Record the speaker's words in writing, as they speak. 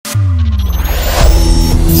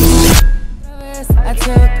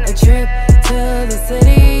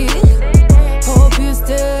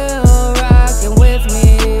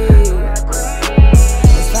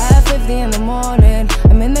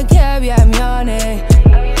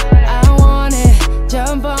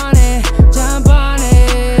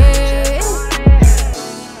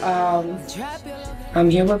I'm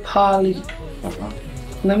here with Paulie.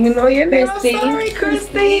 Let me know your name. Christy. Sorry,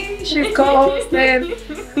 Christy. She's co-hosting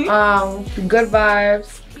Good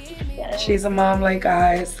Vibes. She's a mom like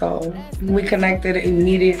I, so we connected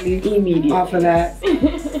immediately off of that.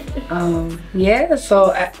 Yeah,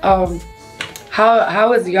 so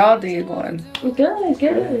how is y'all day going?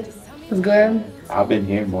 Good. It's good? I've been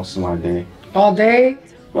here most of my day. All day?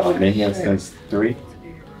 Well, I've been here since 3.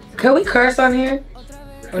 Can we curse on here?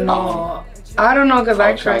 Or no? I don't know, because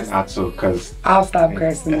I try try not to, because I'll stop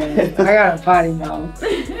cursing, man. I got a potty mouth.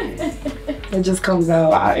 It just comes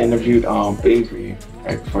out. I interviewed Baby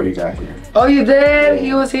right before you got here. Oh, you did?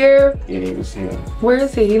 He was here? Yeah, he was here. Where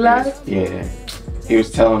is he? He left? Yeah. He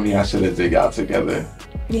was telling me I should have dig out together.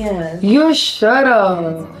 Yeah. You should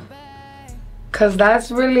have. Cause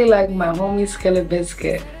that's really like my homie Skillet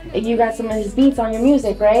Biscuit. You got some of his beats on your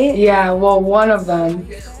music, right? Yeah, well, one of them.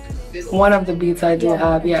 One of the beats I do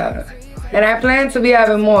have, yeah. And I plan to be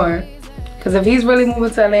having more. Cause if he's really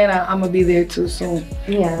moving to Atlanta, I'm gonna be there too soon.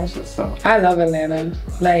 Yeah. I love Atlanta.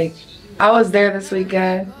 Like, I was there this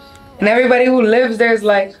weekend. And everybody who lives there is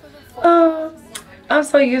like, oh, I'm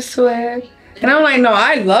so used to it. And I'm like, no,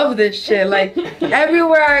 I love this shit. Like,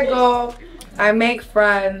 everywhere I go, I make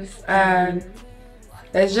friends. And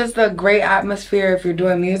it's just a great atmosphere if you're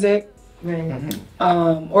doing music. Right.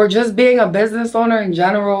 Or just being a business owner in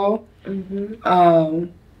general.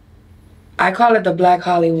 I call it the Black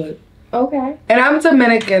Hollywood. Okay. And I'm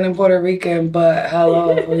Dominican and Puerto Rican, but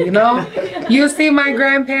hello, you know? You see my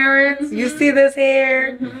grandparents, you see this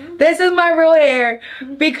hair. This is my real hair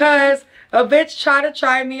because a bitch tried to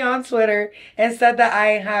try me on Twitter and said that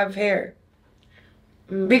I ain't have hair.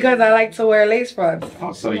 Because I like to wear lace fronts.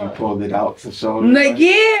 Oh, so you pulled it out to show them? Like,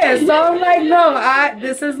 yeah, so I'm like, no,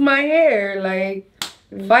 this is my hair. Like,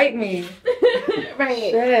 fight me.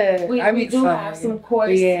 Right. Shit. We do have some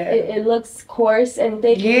coarse. Yeah. It looks coarse, and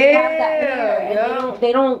they have that hair. And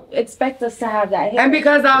they don't expect us to have that hair. And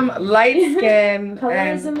because I'm light skinned,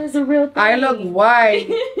 colorism is a real thing. I look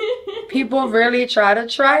white. People really try to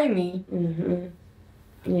try me.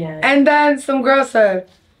 Yeah. And then some girl said,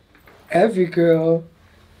 every girl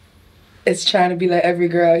is trying to be like every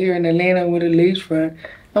girl here in Atlanta with a lace front.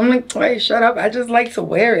 I'm like, wait, shut up. I just like to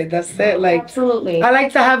wear it. That's it. Like, absolutely. I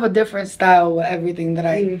like to have a different style with everything that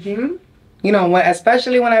I, you know,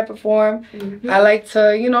 especially when I perform. I like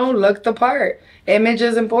to, you know, look the part. Image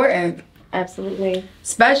is important. Absolutely.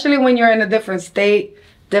 Especially when you're in a different state,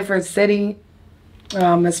 different city.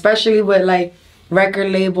 Especially with like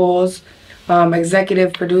record labels,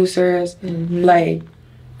 executive producers. Like,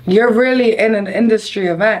 you're really in an industry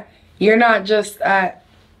event. You're not just at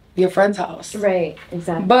your friend's house. Right,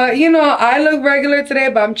 exactly. But, you know, I look regular today,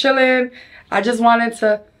 but I'm chilling. I just wanted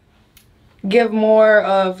to give more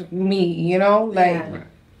of me, you know? Like,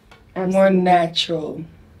 more natural.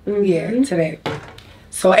 Yeah, today.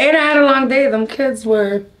 So, and I had a long day. Them kids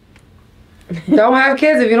were... Don't have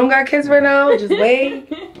kids. If you don't got kids right now, just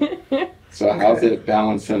wait. So how's it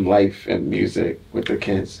balancing life and music with the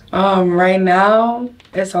kids? Right now,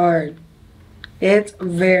 it's hard. It's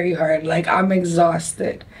very hard. Like, I'm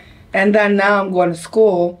exhausted. And then now I'm going to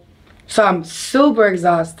school, so I'm super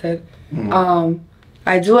exhausted.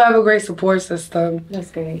 I do have a great support system. That's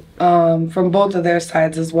great. From both of their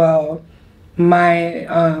sides as well. My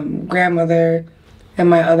grandmother and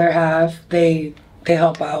my other half, they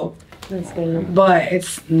help out. That's good. But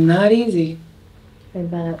it's not easy. I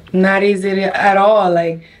bet. Not easy at all.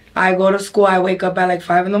 Like, I go to school, I wake up at like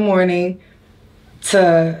 5 in the morning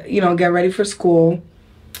to, you know, get ready for school.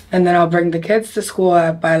 And then I'll bring the kids to school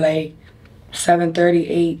by like 7:30,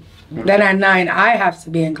 8. Then at 9, I have to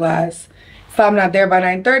be in class. If I'm not there by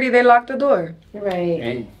 9:30, they lock the door. Right.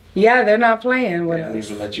 Hey. Yeah, they're not playing with us. They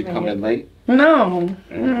even let you come in late? No.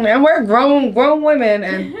 And we're grown women,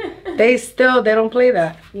 and they don't play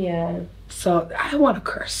that. Yeah. So I want to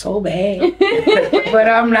curse so bad, but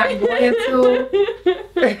I'm not going to.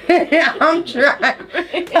 I'm trying.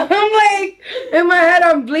 I'm like, in my head,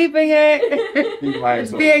 I'm bleeping it.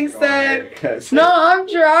 It's being said. No, I'm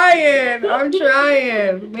trying.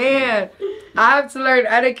 Man, I have to learn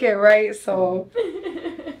etiquette, right? So,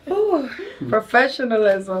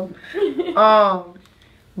 professionalism.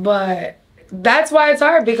 But that's why it's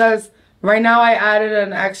hard, because right now I added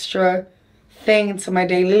an extra thing to my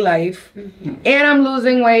daily life, and I'm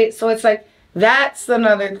losing weight, so it's like that's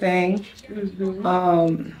another thing.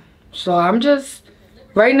 So I'm just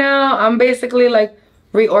right now I'm basically like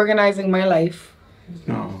reorganizing my life,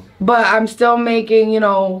 but I'm still making, you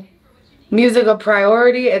know, music a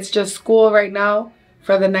priority. It's just school right now.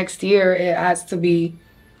 For the next year, it has to be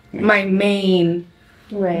my main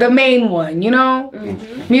the main one, you know?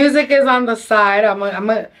 Music is on the side. I'm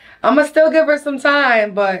gonna still give her some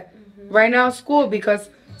time, but right now school, because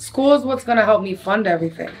school is what's gonna help me fund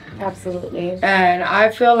everything. Absolutely. And I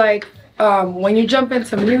feel like when you jump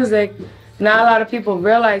into music, not a lot of people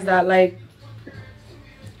realize that, like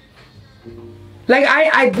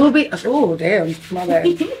I do be, oh damn, my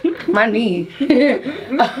bad, my knee.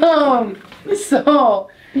 So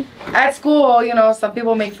at school, you know, some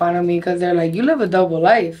people make fun of me because they're like, you live a double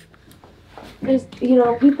life. There's, you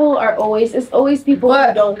know, people are always, it's always people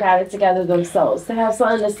who don't got it together themselves to have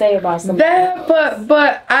something to say about something.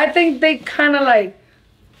 But I think they kind of like,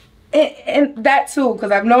 and that too,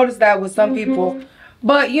 because I've noticed that with some people.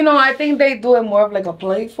 But, you know, I think they do it more of like a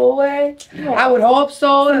playful way. Yeah. I would hope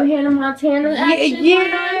so. Some Hannah Montana action.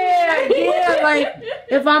 Yeah, like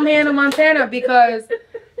if I'm Hannah Montana, because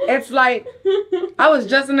it's like, I was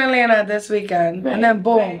just in Atlanta this weekend, and then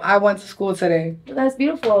boom, I went to school today. That's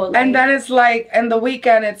beautiful. Like, and then it's like, and the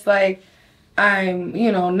weekend, it's like, I'm,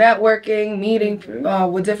 you know, networking, meeting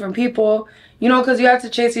with different people, you know, because you have to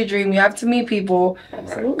chase your dream, you have to meet people.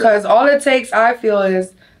 Absolutely. Because all it takes, I feel,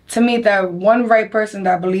 is to meet that one right person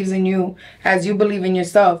that believes in you as you believe in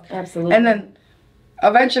yourself. Absolutely. And then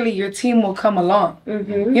eventually your team will come along.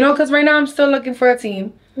 You know, because right now I'm still looking for a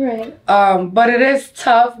team. Right. But it is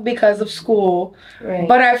tough because of school. Right.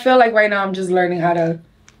 But I feel like right now I'm just learning how to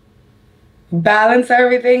balance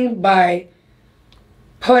everything by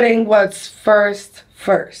putting what's first.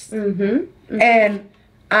 And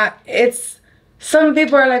it's, some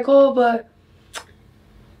people are like, oh, but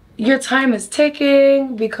your time is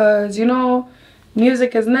ticking because, you know,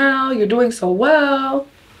 music is now, you're doing so well.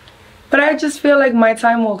 But I just feel like my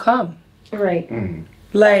time will come. Right.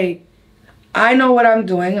 Like, I know what I'm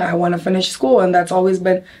doing. I want to finish school, and that's always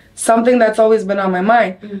been something that's always been on my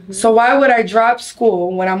mind. So why would I drop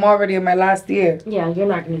school when I'm already in my last year? Yeah, you're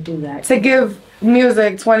not going to do that. To give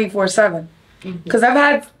music 24/7. Because I've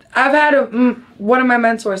had one of my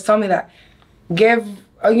mentors tell me that, give,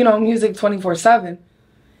 you know, music 24/7.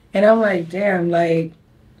 And I'm like, damn, like,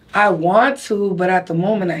 I want to, but at the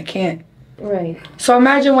moment I can't. Right. So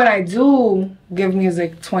imagine when I do give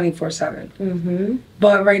music 24/7.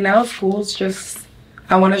 But right now, school's just,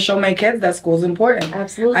 I want to show my kids that school's important.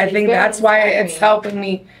 Absolutely. I think that's why it's helping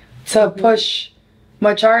me to push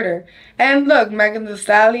much harder. And look, Megan Thee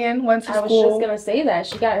Stallion went to school. I was just going to say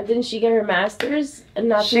that. Didn't she get her master's?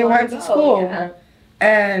 She went to school. Yeah.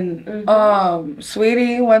 And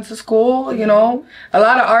Sweetie went to school, you know. A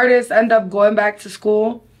lot of artists end up going back to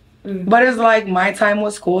school. But it's like my time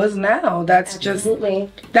with school is now. That's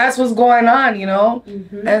Absolutely. That's what's going on, you know.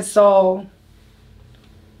 And so,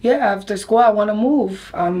 yeah, after school I want to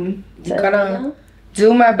move. I'm gonna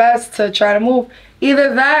do my best to try to move.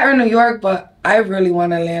 Either that or New York, but I really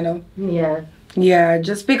want Atlanta. Yeah. Yeah,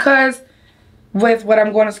 just because with what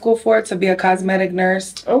I'm going to school for, to be a cosmetic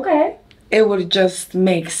nurse. Okay. It would just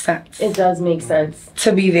make sense. It does make sense.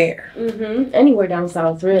 To be there. Anywhere down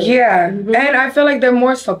south, really. Yeah. And I feel like they're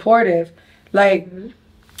more supportive. Like,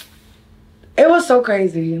 it was so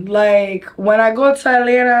crazy. Like, when I go to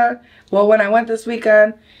Atlanta, well, when I went this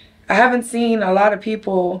weekend, I haven't seen a lot of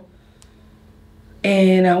people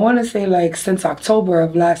in, I want to say, like, since October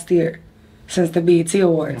of last year. Since the BET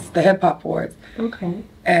Awards, the Hip Hop Awards. Okay.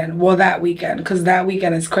 And, well, that weekend. Because that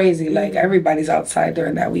weekend is crazy. Like, everybody's outside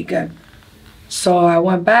during that weekend. So I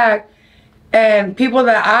went back, and people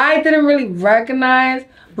that I didn't really recognized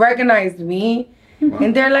me,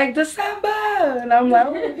 and they're like, December, and I'm like,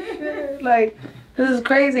 oh shit, like, this is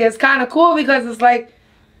crazy. It's kind of cool because it's like,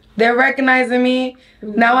 they're recognizing me.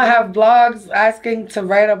 Now I have blogs asking to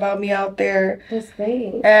write about me out there. That's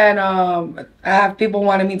great. And I have people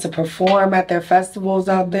wanting me to perform at their festivals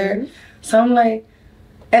out there. So I'm like,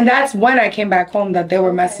 and that's when I came back home that they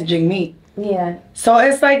were messaging me. Yeah. So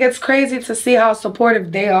it's like, it's crazy to see how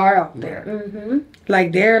supportive they are out there.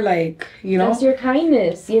 Like, they're like, you know. That's your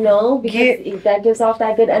kindness, you know, because that gives off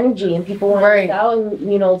that good energy, and people want to go out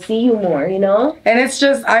and, you know, see you more, you know. And it's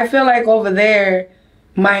just, I feel like over there,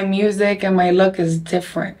 my music and my look is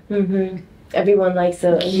different. Everyone likes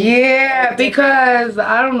it. Yeah, because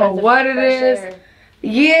I don't know what it is.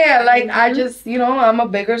 Yeah, like, I just, you know, I'm a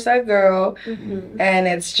bigger set girl, and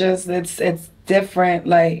it's just, it's different,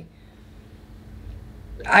 like,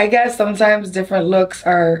 I guess sometimes different looks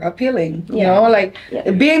are appealing, you know, like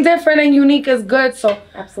being different and unique is good. So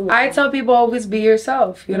I tell people, always be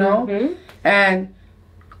yourself, you know, and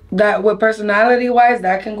that with personality wise,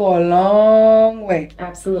 that can go a long way.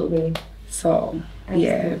 Absolutely. So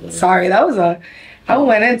yeah, sorry, that was I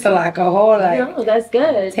went into like a whole like no, that's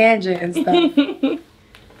good tangent and stuff.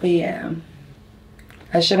 But yeah,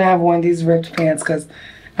 I shouldn't have worn these ripped pants because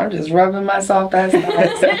I'm just rubbing myself that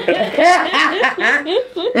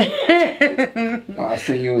I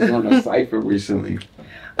seen you was on a cipher recently.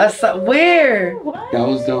 Where? What? That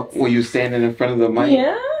was the when you was standing in front of the mic.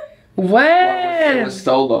 Yeah. When? It was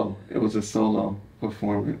solo. It was a solo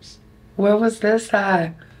performance. Where was this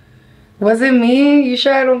at? Was it me? You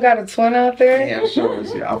sure I don't got a twin out there? Yeah, I'm sure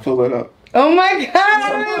it's you. I'll pull it up. Oh my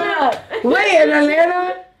God! Wait, in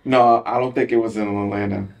Atlanta? No, I don't think it was in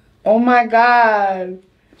Atlanta. Oh my God!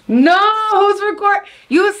 No, who's recording?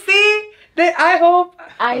 You see that? I hope.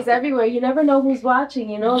 Eyes everywhere. You never know who's watching.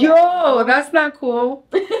 You know. Yo, that's not cool.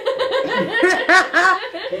 That's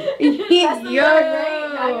the Yo. word,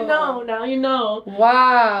 right? Now you know. Now you know.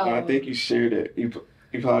 Wow. I think you shared it. You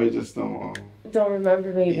probably just don't. Don't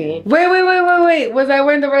remember, baby. Wait. Was I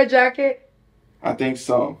wearing the red jacket? I think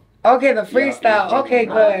so. Okay, the freestyle. Yeah. Okay,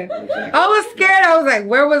 good. I was scared. I was like,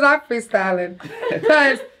 where was I freestyling?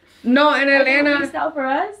 Because, no, in Atlanta. Freestyle for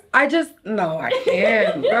us? I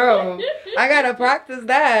can't, bro. I gotta practice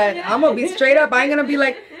that. I'm gonna be straight up. I ain't gonna be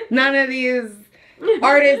like none of these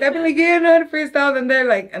artists that be like, yeah, no, the freestyle, and they're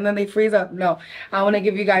like, and then they freeze up. No, I wanna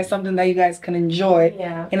give you guys something that you guys can enjoy.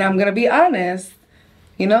 Yeah. And I'm gonna be honest.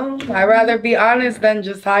 You know, I'd rather be honest than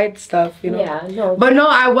just hide stuff, you know. Yeah, no. But no,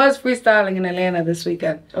 I was freestyling in Atlanta this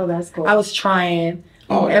weekend. Oh, that's cool. I was trying.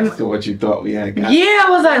 Oh, that's what you thought we had got. Yeah, I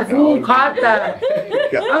was like, who caught that?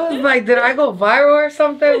 I was like, did I go viral or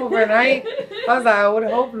something overnight? I was like, I would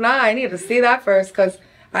hope not. I need to see that first because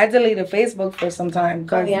I deleted Facebook for some time.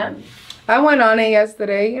 Oh, yeah? I went on it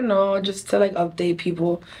yesterday, you know, just to like update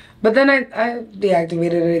people. But then I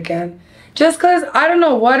deactivated it again. Just because I don't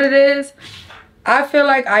know what it is. I feel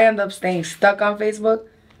like I end up staying stuck on Facebook.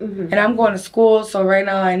 And I'm going to school, so right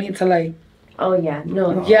now I need to like... Oh, yeah.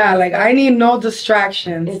 No. Yeah, like I need no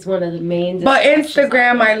distractions. It's one of the main But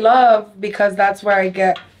Instagram I love because that's where I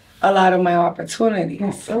get a lot of my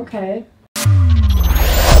opportunities. Okay.